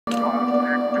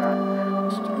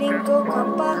Linko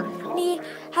Company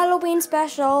Halloween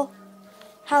special.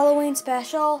 Halloween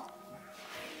special.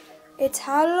 It's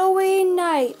Halloween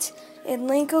night in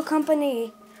Linko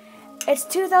Company. It's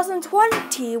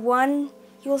 2021.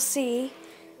 You'll see.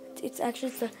 It's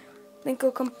the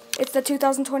Linko it's the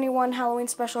 2021 Halloween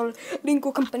special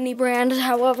Linko Company brand.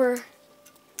 However,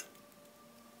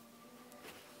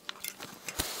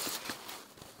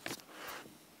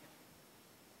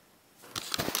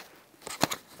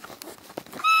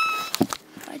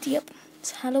 yep,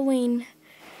 it's Halloween.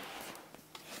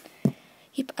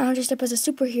 Yep, I'm dressed up as a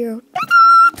superhero.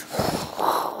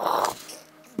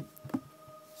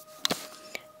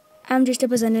 I'm dressed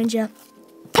up as a ninja.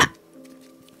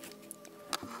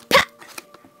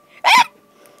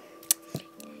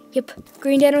 Yep,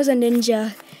 Green Dino's a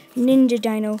ninja. Ninja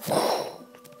Dino.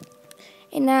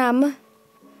 And I'm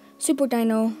Super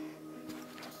Dino.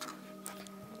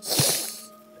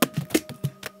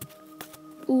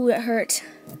 Ooh, it hurt.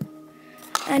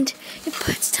 And yep,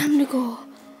 it's time to go.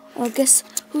 Well, I guess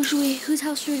whose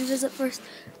house should we visit first?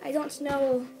 I don't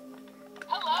know.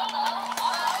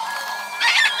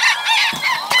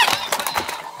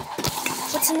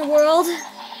 What's in the world?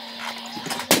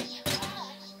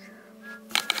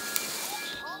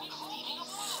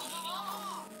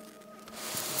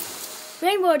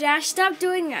 Rainbow Dash, stop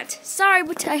doing that. Sorry,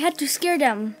 but I had to scare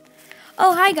them.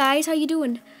 Oh, hi guys, how you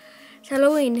doing? It's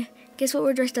Halloween. Guess what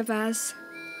we're dressed up as?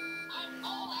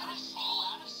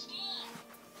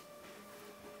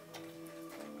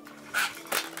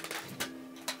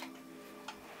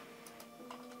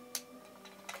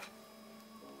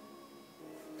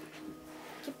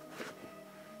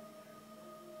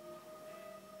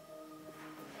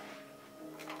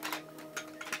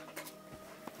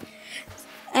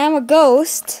 I'm a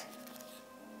ghost.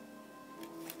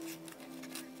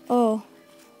 Oh.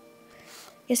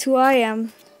 Guess who I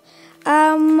am?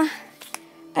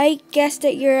 I guessed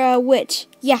that you're a witch.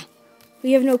 Yeah.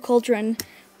 We have no cauldron.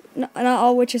 Not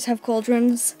all witches have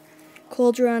cauldrons.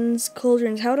 Cauldrons.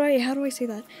 How do I say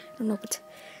that? I don't know, but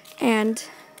and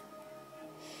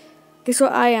guess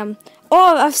what I am?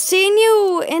 Oh, I've seen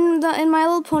you in My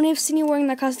Little Pony. I've seen you wearing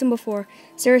that costume before.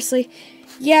 Seriously.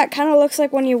 Yeah, it kind of looks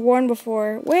like one you've worn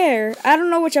before. Where? I don't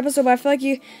know which episode, but I feel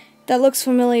like that looks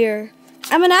familiar.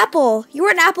 I'm an apple. You were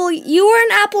an apple. You were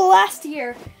an apple last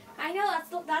year. I know,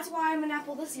 that's why I'm an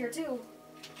apple this year, too.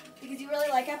 Because you really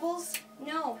like apples?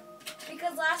 No.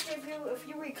 Because last year, if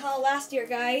you recall last year,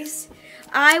 guys,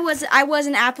 I was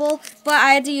an apple, but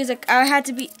I had to use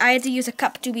a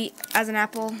cup to be as an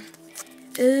apple.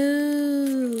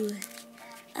 Ooh.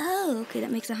 Oh, okay,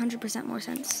 that makes 100% more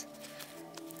sense.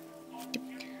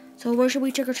 So where should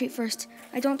we trick or treat first?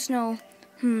 I don't know.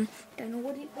 Don't know.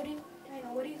 What do you think?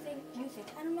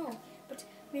 I don't know. But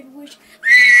maybe we should.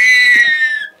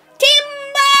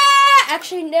 Timber!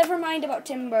 Actually, never mind about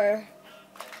Timber.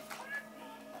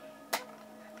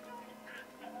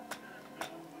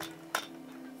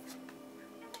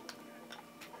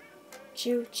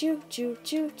 Choo choo choo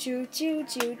choo choo choo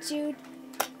choo choo.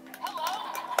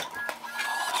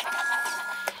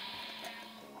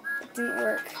 It didn't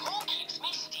work.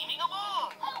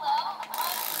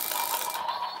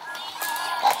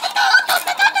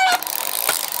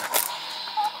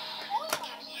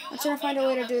 I'm trying to find a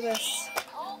way to do this.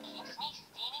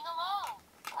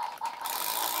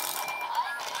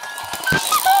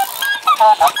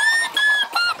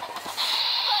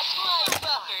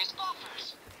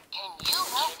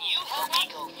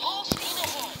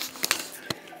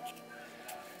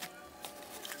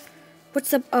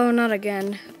 What's up? Oh, not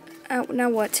again. Now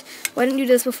what? Why didn't you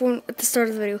do this before at the start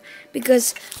of the video?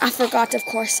 Because I forgot, of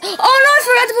course. Oh no, I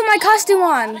forgot to put my costume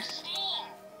on!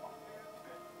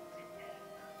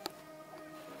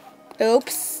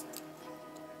 Oops.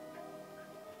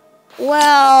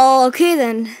 Well, okay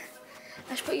then.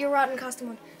 Ash, put your rotten costume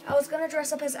on. I was gonna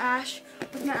dress up as Ash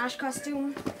with my Ash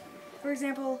costume. For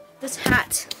example, this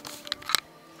hat.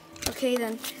 Okay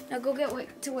then. Now go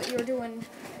get to what you're doing.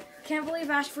 Can't believe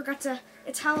Ash forgot to.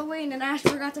 It's Halloween and Ash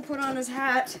forgot to put on his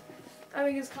hat. I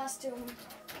mean his costume.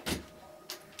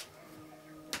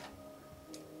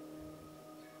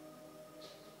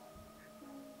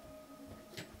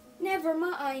 Never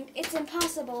mind. It's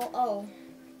impossible. Oh.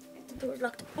 The door's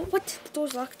locked. Oh, what? The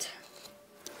door's locked.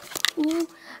 Ooh,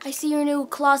 I see your new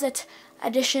closet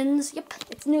additions. Yep,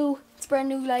 it's new. It's brand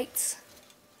new lights.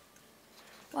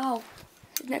 Wow.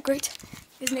 Isn't that great?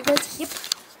 Isn't it great? Yep.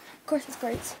 Of course it's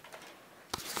great.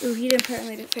 Ooh, he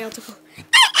apparently didn't fail to go.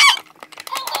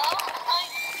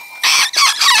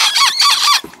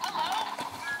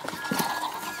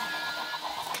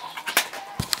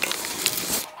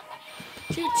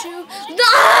 Choo you?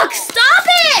 Ugh, stop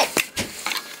it!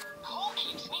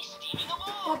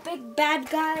 That big bad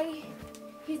guy.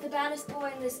 He's the baddest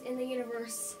boy in the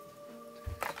universe.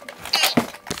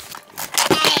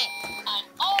 I'm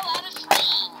all out of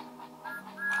steam.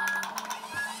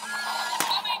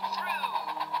 Coming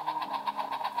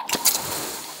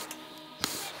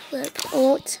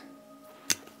through.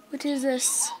 What is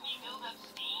this?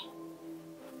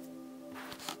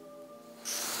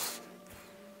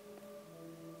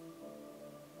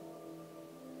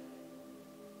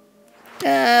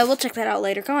 We'll check that out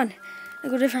later. Come on. I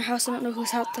go to a different house. I don't know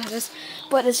whose house that is,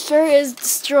 but it sure is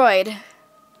destroyed.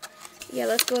 Yeah,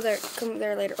 let's go there. Come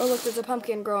there later. Oh, look, there's a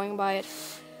pumpkin growing by it.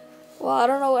 Well, I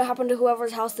don't know what happened to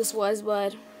whoever's house this was,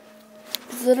 but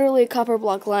it's literally a copper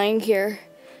block lying here.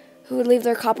 Who would leave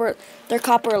their copper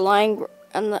lying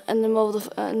in the middle of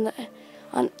on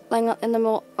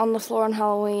the floor on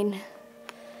Halloween?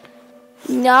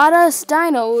 Not us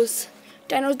dinos.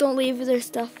 Dinos don't leave their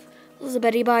stuff. There's a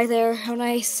Betty by there. How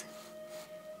nice.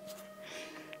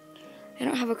 I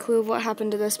don't have a clue of what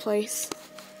happened to this place.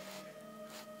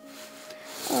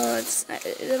 Oh, I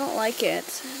don't like it.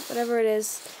 Whatever it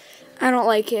is, I don't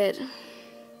like it.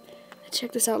 I'll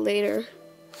check this out later.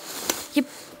 Yep.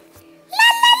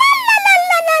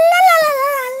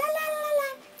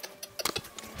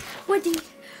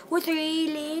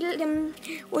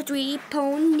 We're three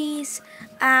ponies.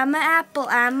 I'm an apple,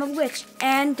 I'm a witch,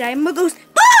 and I'm a ghost.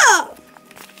 Ah!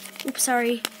 Oops,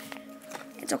 sorry.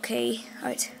 It's okay.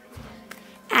 Alright.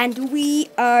 And we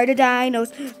are the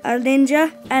dinos, a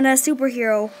ninja and a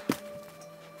superhero.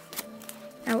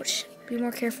 Ouch. Be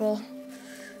more careful.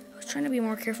 I was trying to be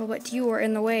more careful, but you were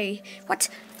in the way. What?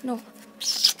 No.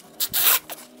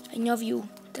 I love you.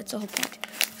 That's the whole point.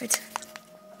 Right.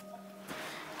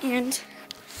 And,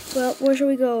 well, where should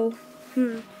we go?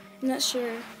 I'm not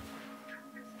sure.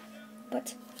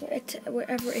 But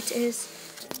wherever it is,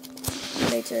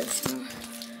 later.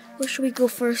 Where should we go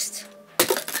first?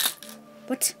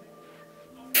 What?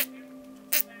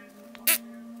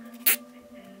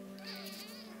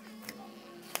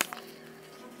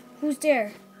 Who's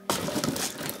there?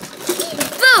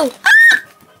 Boo! Ah!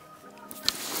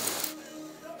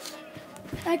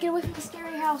 I get away from the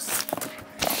scary house.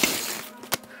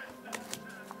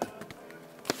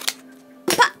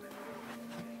 Pa!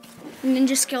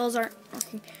 Ninja skills aren't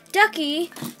working.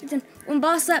 Ducky, when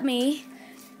boss let me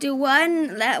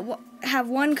have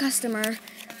one customer.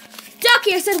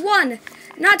 Ducky, I said 1,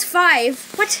 not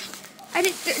 5. What? I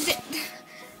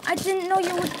didn't know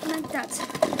you would meant that.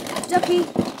 Ducky,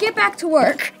 get back to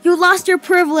work. You lost your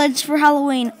privilege for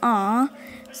Halloween. Aw.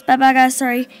 Bad guys,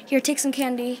 sorry. Here, take some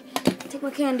candy. Take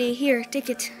my candy. Here, take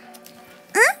it.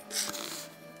 Huh?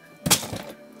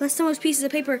 Last time was pieces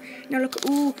of paper. Now look.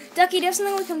 Ooh, Ducky, do you have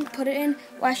something we can put it in?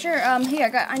 Well, sure.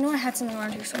 Here, I know I had something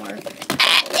around here somewhere.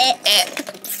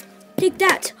 Take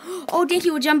that. Oh, thank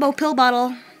you, a jumbo pill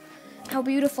bottle. How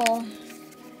beautiful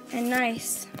and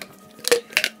nice.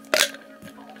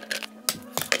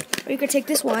 Or you could take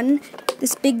this one,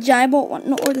 this big giant one,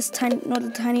 no, or this tiny, no,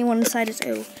 the tiny one inside is.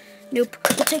 Oh, nope.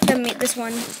 We'll take this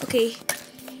one. Okay.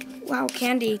 Wow,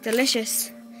 candy,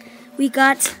 delicious. We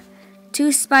got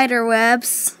 2 spider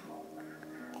webs,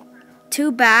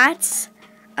 2 bats,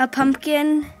 a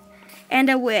pumpkin, and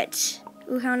a witch.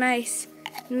 Ooh, how nice.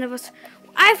 None of us.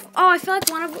 I feel like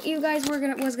one of you guys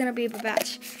was gonna be a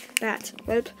bat.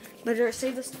 Well, better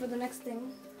save this for the next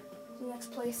thing, the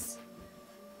next place.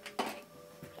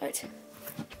 Alright.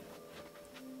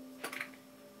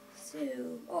 So,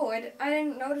 oh, I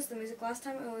didn't notice the music last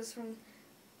time. It was from.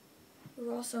 We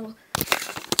were also.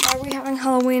 Why are we having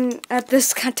Halloween at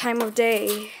this time of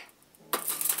day?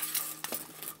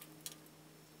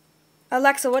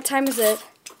 Alexa, what time is it?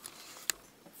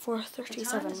 4:37. The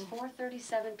time is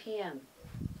 4:37 p.m.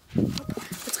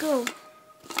 Let's go.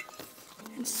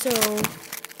 And so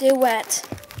they went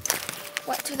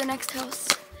to the next house.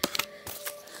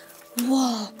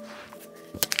 Whoa.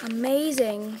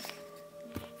 Amazing.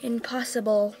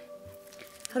 Impossible.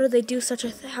 How did they do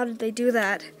how did they do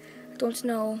that? I don't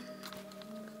know.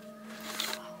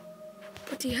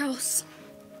 Pretty house.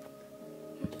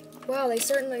 Wow, they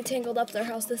certainly tangled up their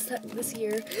house this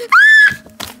year.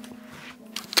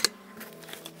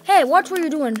 Hey, watch what you're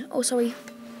doing. Oh, sorry.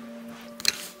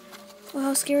 Well,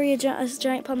 how scary is a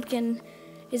giant pumpkin.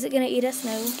 Is it gonna eat us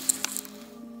now?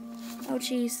 Oh,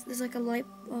 jeez. There's like a light.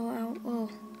 Oh, oh.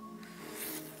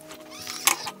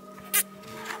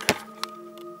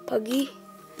 Puggy?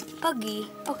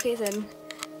 Puggy. Okay, then.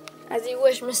 As you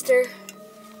wish, mister.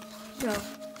 No.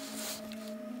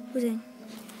 Who's in?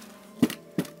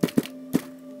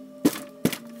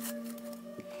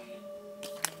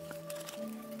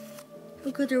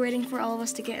 Look what they're waiting for all of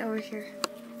us to get over here.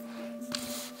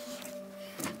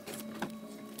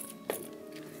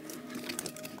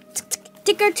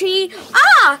 Trick or treat.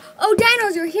 Ah! Oh,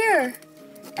 dinos, you're here.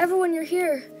 Everyone, you're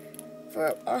here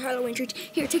for our Halloween treat.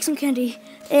 Here, take some candy.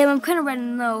 I'm kind of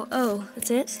running low. Oh, that's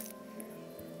it?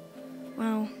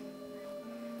 Wow.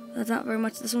 That's not very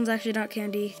much. This one's actually not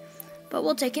candy. But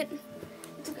we'll take it.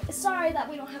 It's okay. Sorry that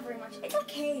we don't have very much. It's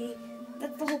okay.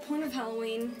 That's the whole point of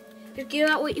Halloween. Just give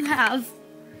out what you have.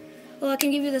 Well, I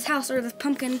can give you this house or this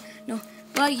pumpkin. No.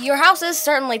 Well, your house is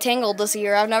certainly tangled this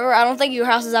year. I don't think your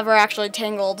house is ever actually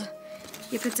tangled.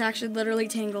 If it's actually literally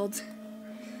tangled.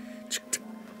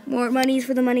 More monies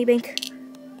for the money bank.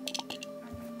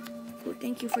 Oh,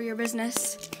 thank you for your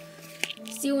business.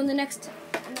 See you in the next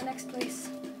place.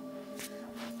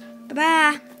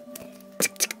 Bye-bye.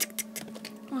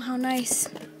 Oh, how nice.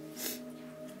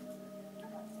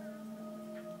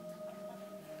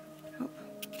 Oh.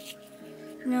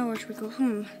 Now where should we go? I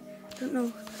don't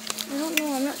know.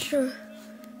 I'm not sure.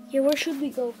 Yeah, where should we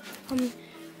go?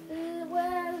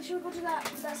 Where should we go to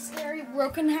that scary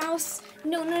broken house?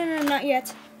 No, not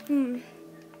yet. How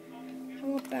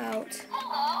about?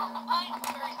 Hello, I'm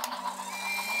Percy.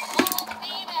 Full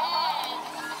steam ahead.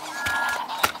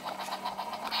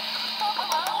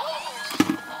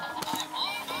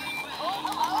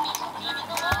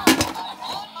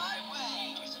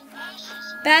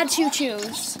 Bad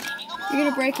choo-choos. You're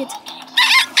gonna break it.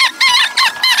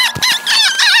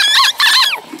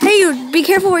 Hey, you! Be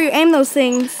careful where you aim those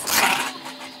things.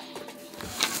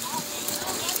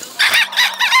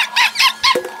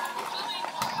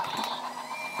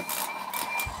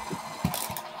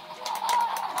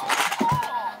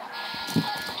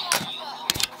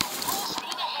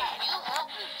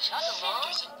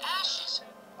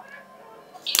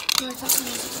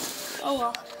 Oh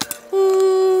well.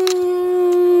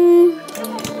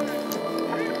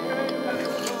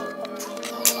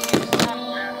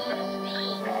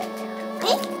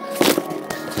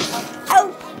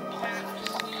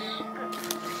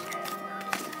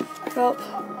 Oh.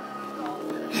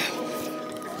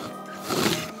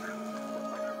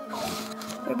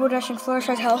 Rainbow Dashing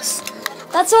Fluttershy's house.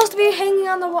 That's supposed to be hanging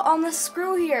on the wall, on the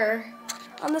screw here,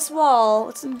 on this wall.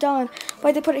 It's done.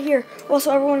 Why'd they put it here? Well,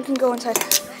 so everyone can go inside.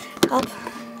 Help.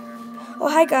 Oh,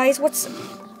 hi guys. What's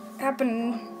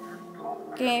happening?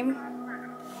 Game.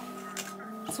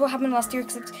 That's what happened last year,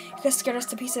 except you guys scared us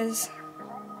to pieces.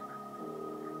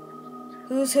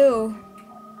 Who's who?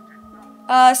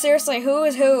 Seriously, who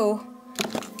is who?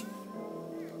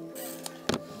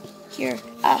 Here.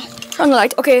 Turn the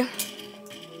light. Okay.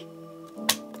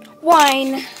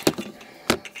 Wine.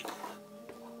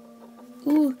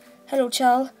 Ooh, hello,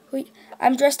 Chell. Wait,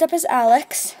 I'm dressed up as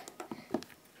Alex.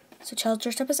 So Chell's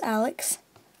dressed up as Alex.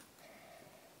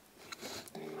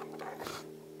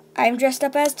 I'm dressed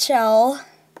up as Chell.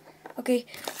 Okay,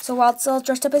 so Wildstall's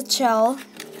dressed up as Chell.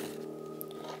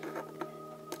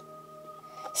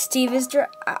 Steve is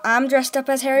I'm dressed up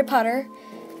as Harry Potter.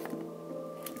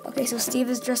 Okay, so Steve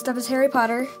is dressed up as Harry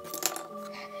Potter.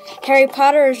 Harry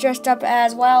Potter is dressed up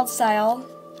as Wildstyle.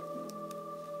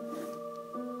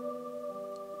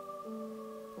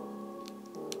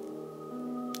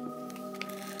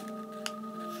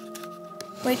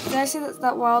 Wait, did I say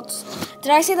that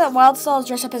Wildstyle is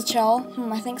dressed up as Chell?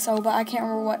 I think so, but I can't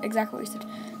remember what exactly we said.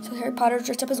 So Harry Potter is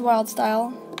dressed up as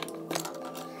Wildstyle.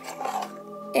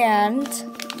 And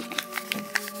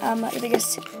I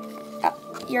guess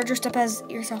you're dressed up as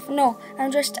yourself. No,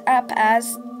 I'm dressed up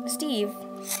as Steve.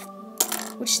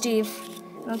 Which Steve?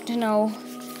 I don't know.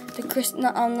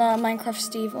 Not on the Minecraft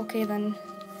Steve. Okay then.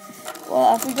 Well,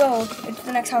 off we go into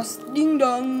the next house. Ding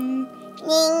dong. Ding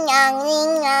dong,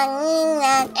 ding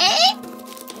dong, ding dong.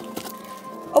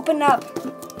 Open up.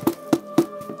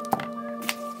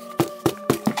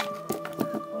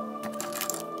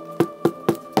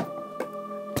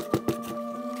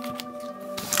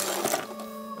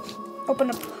 Open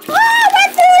up. Ah,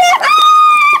 what's it? Ah!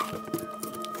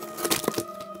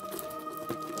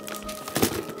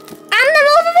 I'm the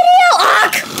movie video.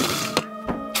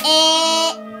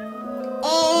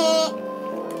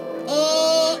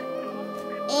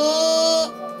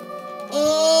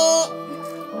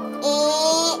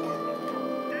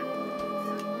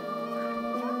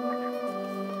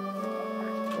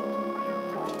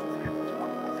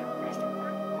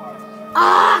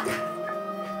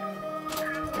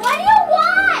 What do you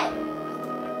want?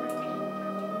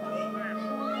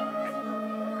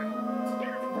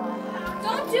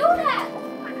 Don't do that.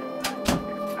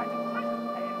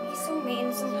 He's so mean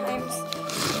sometimes.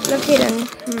 Okay then.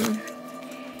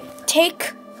 Take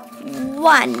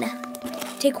one.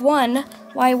 Take one.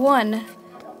 Why one?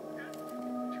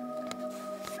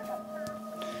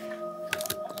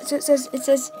 So it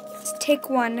says take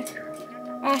one.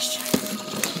 Ash.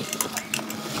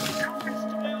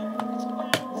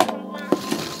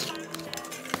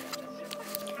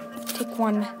 Take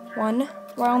one. One?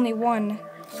 Why only one?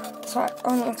 Oh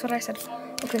no, that's what I said.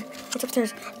 Okay, what's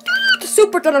upstairs? The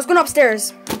super tunnel's going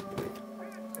upstairs.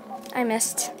 I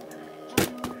missed.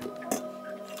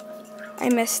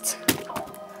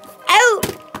 Ow!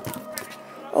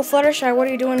 Oh, Fluttershy, what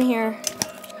are you doing here?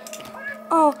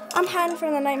 Oh, I'm hiding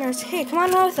from the nightmares. Hey, come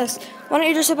on with us. Why don't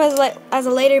you dress up as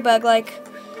a ladybug like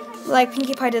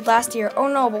Pinkie Pie did last year? Oh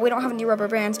no, but we don't have any rubber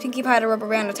bands. Pinkie Pie had a rubber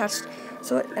band attached,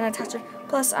 so an attacher.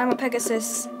 Plus, I'm a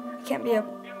Pegasus. I can't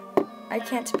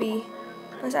be.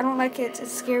 Plus, I don't like it.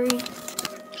 It's scary.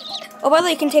 Oh, by the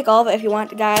way, you can take all of it if you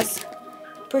want, guys.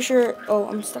 For sure. Oh,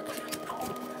 I'm stuck.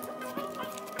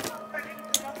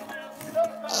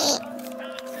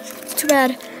 It's too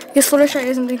bad. I guess Fluttershy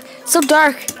isn't being so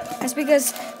dark. That's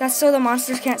because that's so the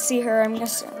monsters can't see her. I'm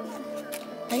guessing.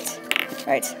 Right.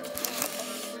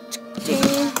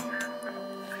 Ding.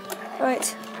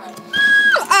 Right.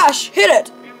 Ash, hit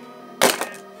it.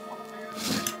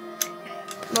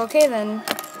 Okay then.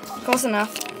 Close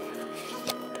enough.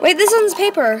 Wait, this one's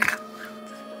paper.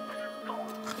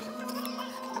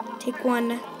 Take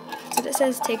one. So it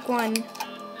says take one.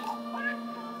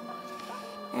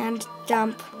 And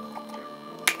dump.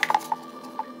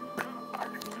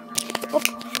 Oh,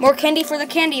 more candy for the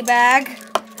candy bag.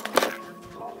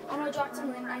 Oh no, I dropped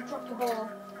something. I dropped a bowl.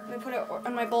 Let me put it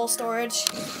on my bowl storage.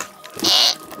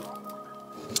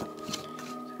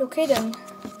 Okay then.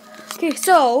 Okay,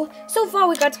 so far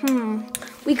we got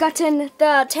in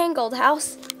the Tangled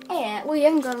house, and we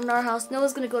haven't gotten our house.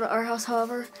 Noah's gonna go to our house,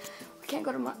 however. We can't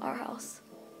go to our house.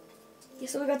 Yeah,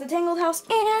 so we got the Tangled house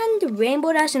and the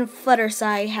Rainbow Dash and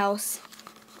Fluttershy house.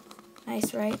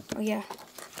 Nice, right? Oh yeah.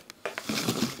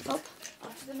 Oh,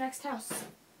 off to the next house.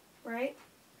 Right?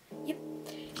 Yep.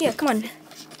 Here, come on.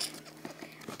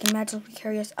 I can magically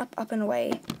carry us up, and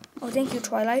away. Oh, thank you,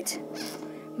 Twilight.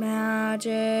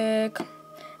 Magic.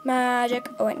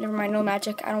 Oh wait, never mind, no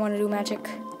magic. I don't want to do magic.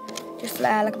 Just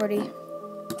fly like a birdie. Whee!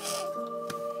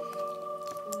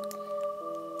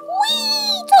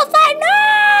 So far, no!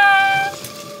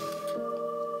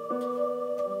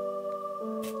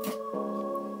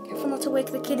 Careful not to wake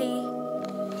the kitty.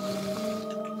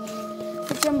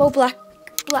 The jumbo black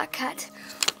cat.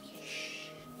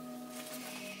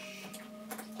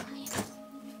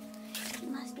 You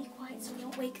must be quiet so you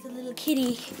don't wake the little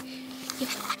kitty. Yep.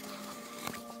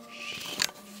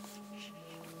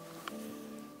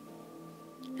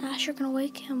 Ash, you're gonna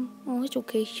wake him. Oh, it's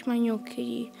okay. He's my new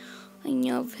kitty. I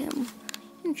love him.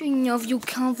 I love you,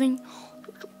 Calvin.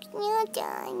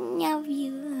 I love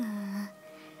you.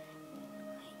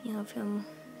 I love him.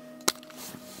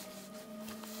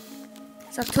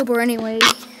 It's October anyway.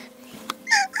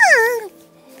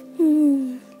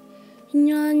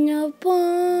 Nya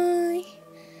boy.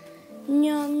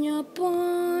 Nya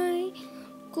boy.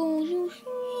 Go to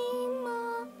sleep,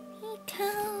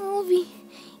 Calvin.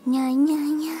 Nya nya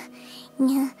nya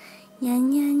nya nya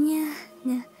nya nya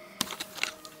nya.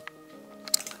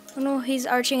 Oh no, he's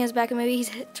arching his back and maybe he's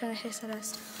trying to hiss at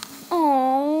us.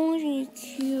 Oh, he's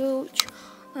cute.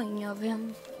 I love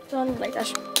him. Don't like that.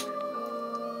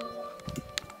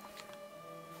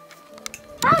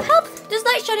 Help! There's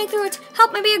light shining through it.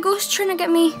 Help! Maybe a ghost trying to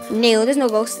get me. No, there's no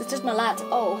ghost. It's just my lad.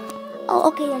 Oh,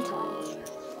 okay then.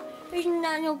 Isn't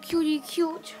that no cutie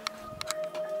cute?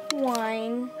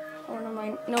 Wine. Oh, never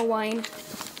mind. No wine.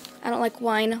 I don't like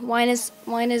wine. Wine isn't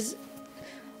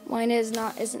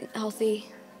healthy.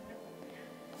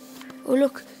 Oh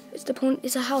look, it's the pony.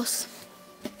 It's a house.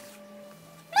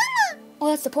 Oh,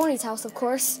 that's the pony's house, of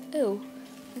course. Ew,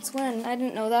 it's when I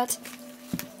didn't know that.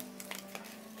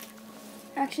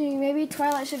 Actually, maybe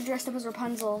Twilight should have dressed up as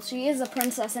Rapunzel. She is a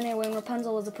princess anyway, and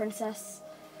Rapunzel was a princess.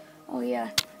 Oh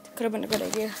yeah, could have been a good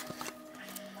idea.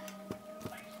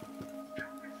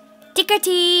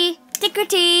 Ticker-tee,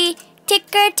 ticker-tee,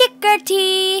 ticker,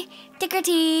 ticker-tee,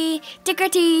 ticker-tee,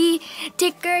 ticker-tee,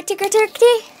 ticker,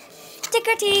 ticker-ticker-tee,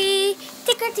 ticker-tee,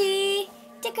 ticker-tee,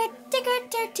 ticker,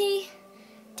 ticker-ticker-tee,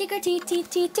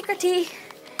 ticker-tee-tee-tee, ticker-tee,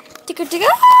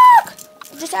 ticker-ticker.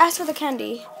 Just ask for the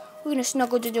candy. We're gonna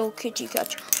snuggle the little kitty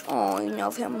cat. Oh, I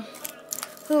love him.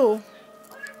 Who?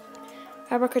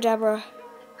 Abracadabra.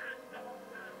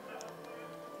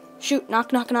 Shoot,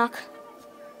 knock, knock, knock.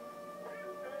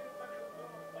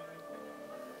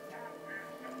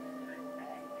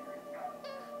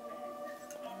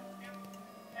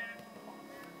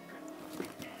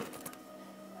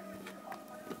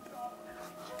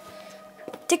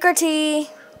 Ticker-tee.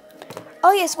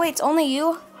 Oh yes, wait, it's only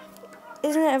you?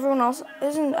 isn't it everyone else?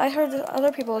 Isn't I heard the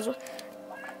other people as well.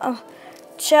 Oh,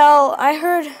 Shell. I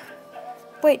heard.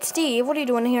 Wait, Steve, what are you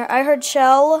doing here? I heard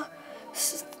Shell.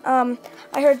 I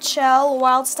heard Shell,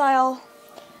 Wildstyle,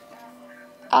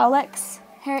 Alex,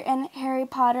 Harry, and Harry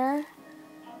Potter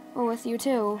were with you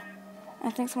too.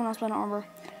 I think someone else, but I don't remember.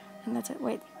 I think that's it.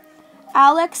 Wait.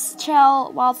 Alex,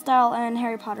 Chell, Wildstyle, and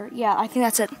Harry Potter. Yeah, I think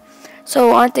that's it.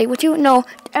 So aren't they with you? No,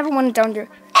 everyone down there.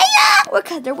 We're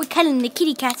cuddling the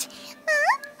kitty cat.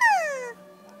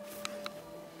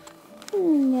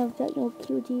 Love that little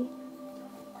cutie.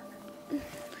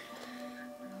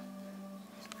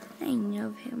 I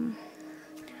love him.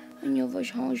 I love his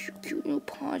so cute little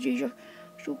paws. He's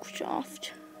so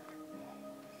soft.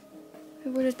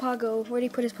 Where did his paw go? Where did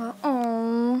he put his paw?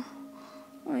 Oh,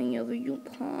 I love your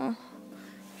paw.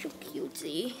 So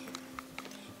cutesy.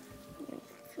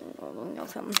 I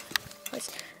love him.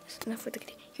 That's enough with the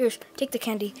candy. Here's, take the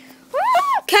candy.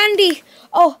 Ah, candy!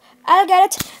 Oh, I'll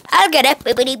get it. I'll get it.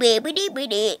 Bibbidi bibbidi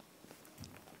bibbidi.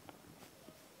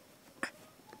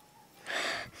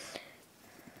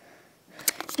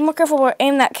 Be more careful where I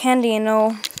aim that candy, you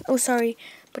know. Oh, sorry.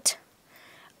 But,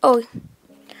 oh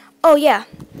yeah.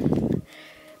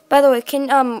 By the way,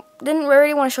 didn't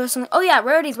Rarity want to show us something? Oh yeah,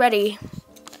 Rarity's ready.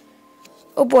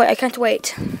 Oh boy, I can't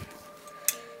wait.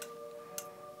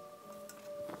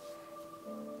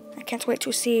 I can't wait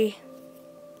to see.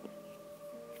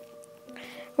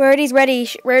 Rarity's ready.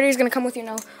 Rarity's gonna come with you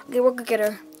now. Okay, we'll go get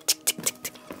her.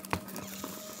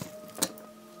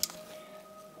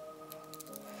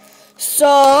 So,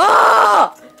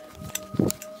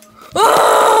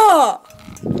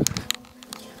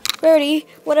 Rarity,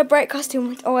 what a bright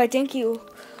costume. Oh, I thank you.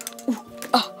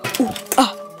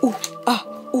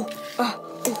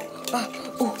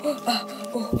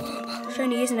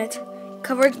 Shiny, isn't it?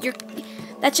 Covered your.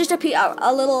 That's just a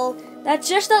little. That's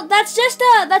just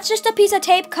a piece of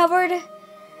tape covered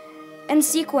in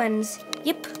sequins.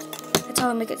 Yep. That's how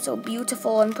I make it so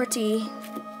beautiful and pretty.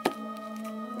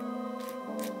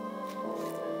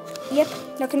 Yep.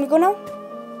 Now can we go now?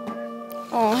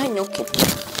 Oh, hello, kitty.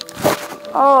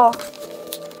 Oh,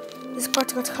 this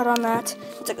part got cut on that.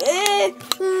 It's like,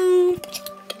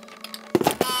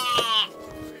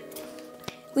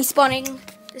 Respawning.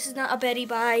 This is not a Betty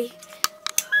Bye.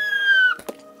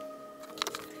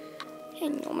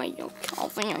 Hello, my little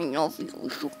Calvin. I love you. You're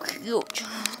so cute.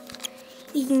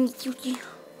 Isn't cute?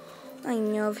 I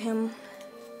love him.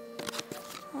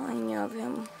 I love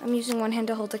him. I'm using one hand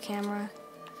to hold the camera.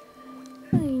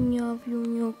 I love you,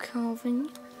 little Calvin.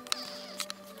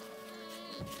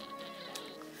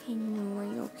 Hello, my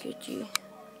little kitty.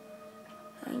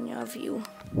 I love you.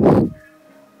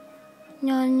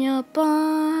 Nanya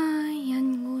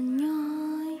bayan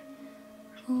gunyay.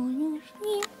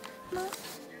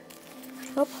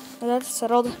 Oh, that's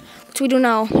settled. What do we do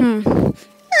now?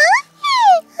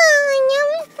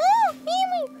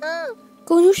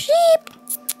 Go to sleep.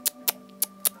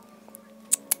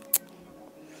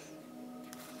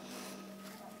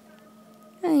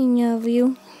 I love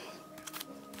you.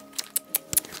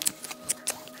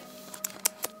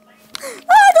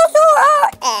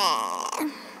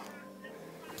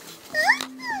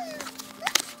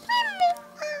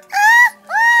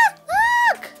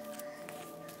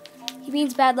 He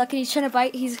means bad luck and he's trying to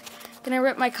bite. He's gonna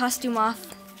rip my costume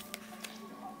off.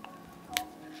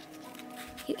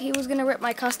 He was gonna rip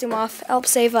my costume off. Help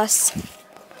save us.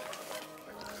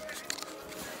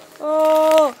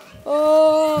 Oh,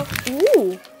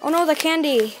 ooh. Oh no, the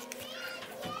candy.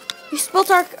 You spilt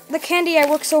the candy I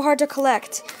worked so hard to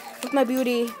collect with my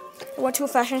beauty. I went to a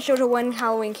fashion show to win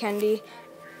Halloween candy.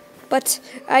 But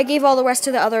I gave all the rest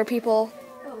to the other people.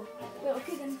 Oh, wait,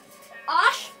 okay then.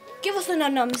 Ash, give us the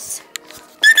num-nums.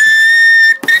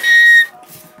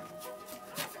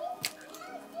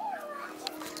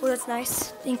 Oh, that's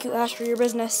nice. Thank you, Ash, for your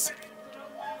business.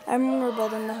 I remember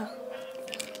building the house.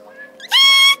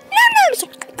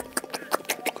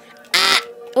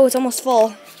 Oh, it's almost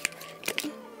full.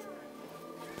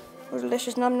 Oh,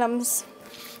 delicious num-nums.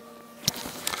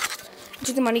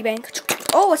 To the money bank.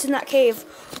 Oh, what's in that cave?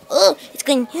 Oh, it's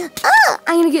going.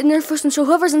 I'm gonna get in there first and show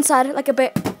whoever's inside, like a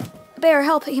bear. Bear,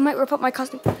 help! He might rip up my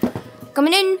costume.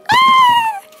 Coming in.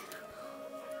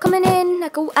 Coming in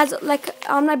like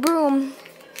on my broom.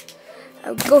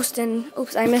 Ghosting.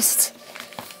 Oops, I missed.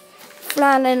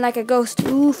 Flying in like a ghost.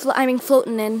 Ooh,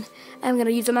 floating in. I'm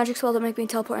gonna use a magic spell to make me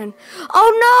teleport in.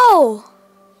 Oh no!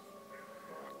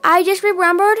 I just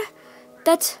remembered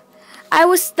that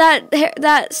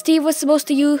that Steve was supposed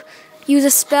to use a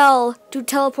spell to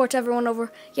teleport everyone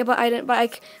over. Yeah, but I didn't. But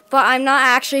I'm not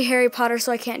actually Harry Potter,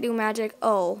 so I can't do magic.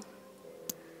 Oh,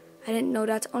 I didn't know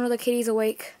that. Oh no, the kitty's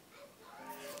awake.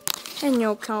 I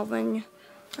know, Calvin.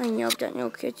 I know that no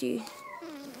kitty.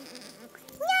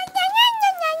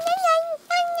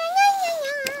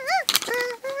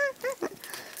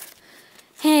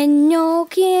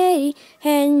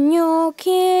 Hello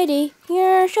kitty,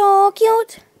 you're so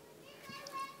cute.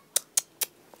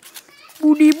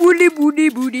 Booty, booty, booty,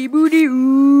 booty, booty,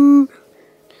 ooh.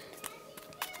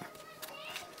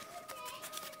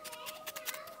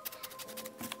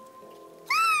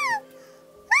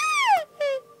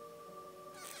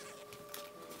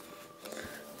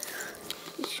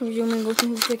 Zoom and go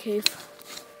into the cave.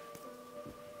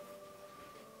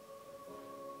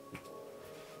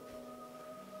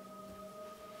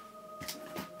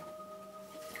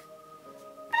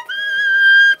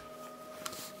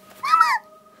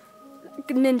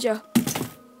 Ninja.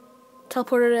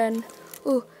 Teleported in.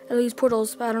 Ooh, I'll use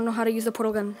portals, but I don't know how to use the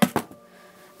portal gun.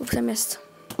 Oops, I missed.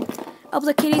 Up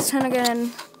the kitty's turn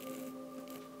again.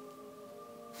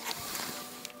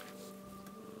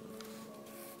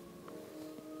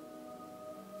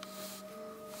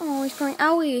 Oh, he's throwing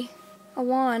owie. A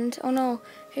wand. Oh no.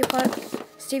 Hey,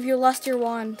 Steve, you lost your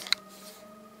wand.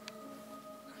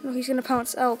 No, he's gonna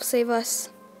pounce. Help, save us.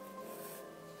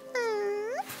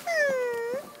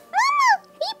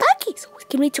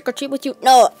 Can we trick or treat with you?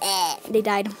 No. They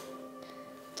died.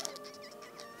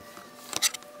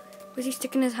 Was he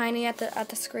sticking his hiney at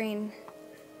the screen?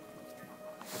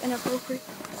 Inappropriate.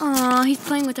 Aw, he's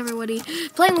playing with everybody.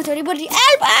 Playing with everybody.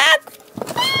 Help!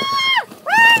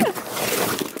 Run!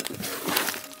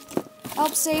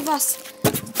 Help! Save us!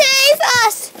 Save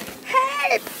us!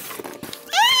 Help!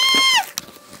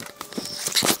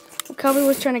 Kobe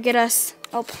was trying to get us.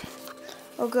 Help!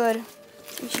 Oh, good.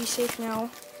 She's safe now.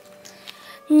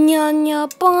 Nya nya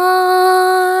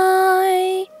bye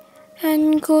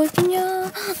and good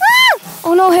nya. Ah!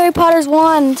 Oh no, Harry Potter's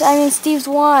wand. I mean Steve's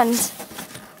wand.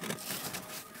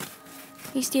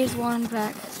 He Steve's wand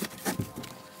back.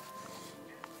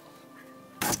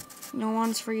 No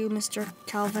wands for you, Mr.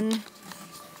 Calvin.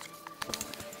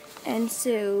 And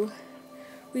so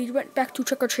we went back to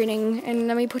trick-or-treating, and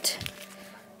let me put.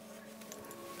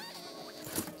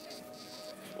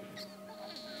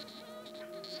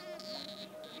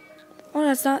 Oh,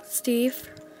 that's not Steve.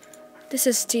 This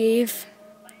is Steve.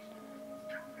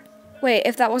 Wait,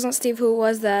 if that wasn't Steve, who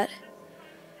was that?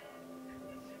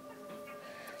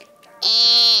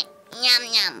 Yum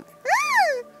yum.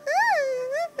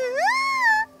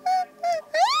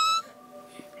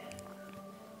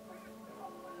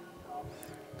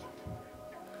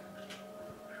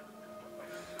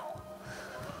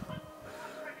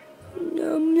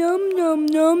 Nom nom nom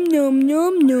nom nom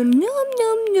nom nom nom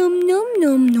nom nom nom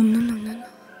nom nom nom nom.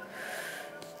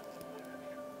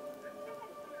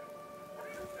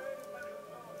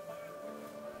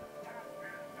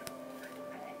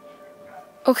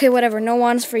 Okay, whatever. No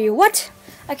wands for you. What?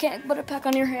 I can't put it back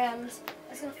on your hands.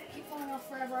 It's gonna keep falling off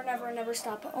forever and ever and never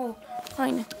stop. Oh,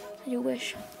 fine. I do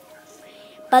wish.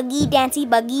 Buggy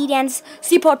dance.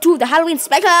 See part 2 of the Halloween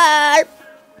special.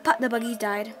 The buggies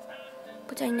died,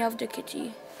 but I love the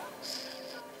kitty.